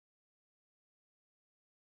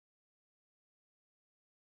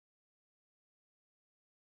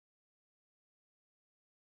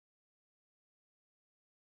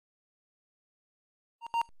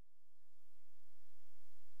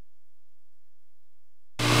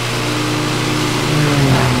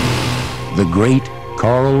The great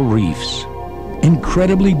coral reefs.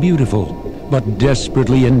 Incredibly beautiful, but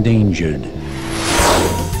desperately endangered.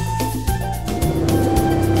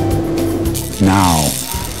 Now,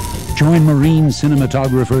 join marine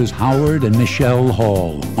cinematographers Howard and Michelle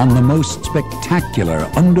Hall on the most spectacular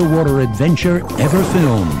underwater adventure ever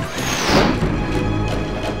filmed,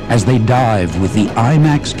 as they dive with the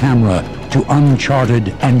IMAX camera to uncharted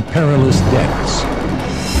and perilous depths.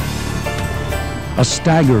 A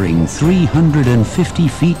staggering 350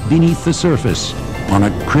 feet beneath the surface on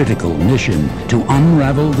a critical mission to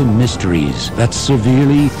unravel the mysteries that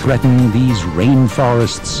severely threaten these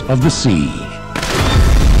rainforests of the sea.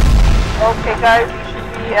 Okay guys, you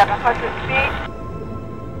should be at 100 feet.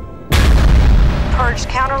 Purge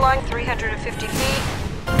counterline 350 feet.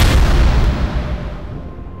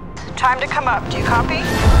 Time to come up, do you copy?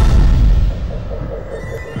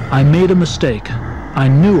 I made a mistake. I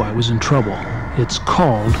knew I was in trouble. It's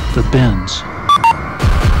called the bends.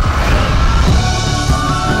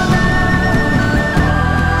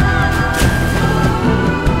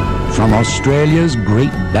 From Australia's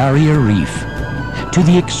Great Barrier Reef to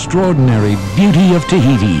the extraordinary beauty of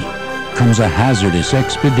Tahiti comes a hazardous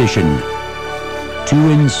expedition. Too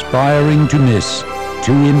inspiring to miss,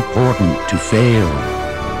 too important to fail.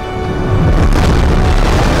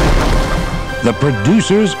 The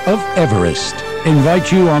producers of Everest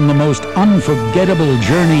invite you on the most unforgettable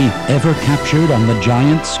journey ever captured on the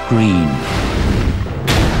giant screen.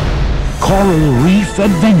 Coral Reef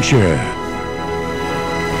Adventure.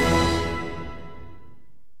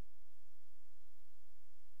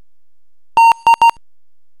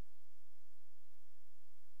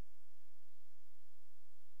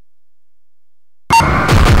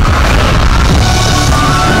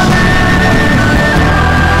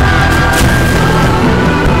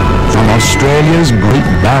 Australia's Great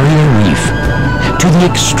Barrier Reef to the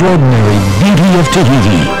extraordinary beauty of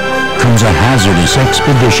Tahiti comes a hazardous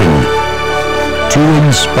expedition. Too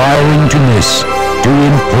inspiring to miss, too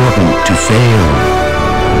important to fail.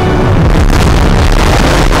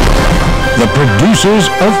 The producers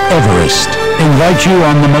of Everest invite you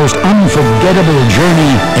on the most unforgettable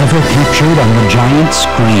journey ever captured on the giant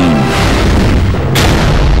screen.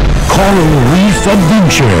 Coral Reef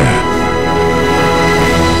Adventure.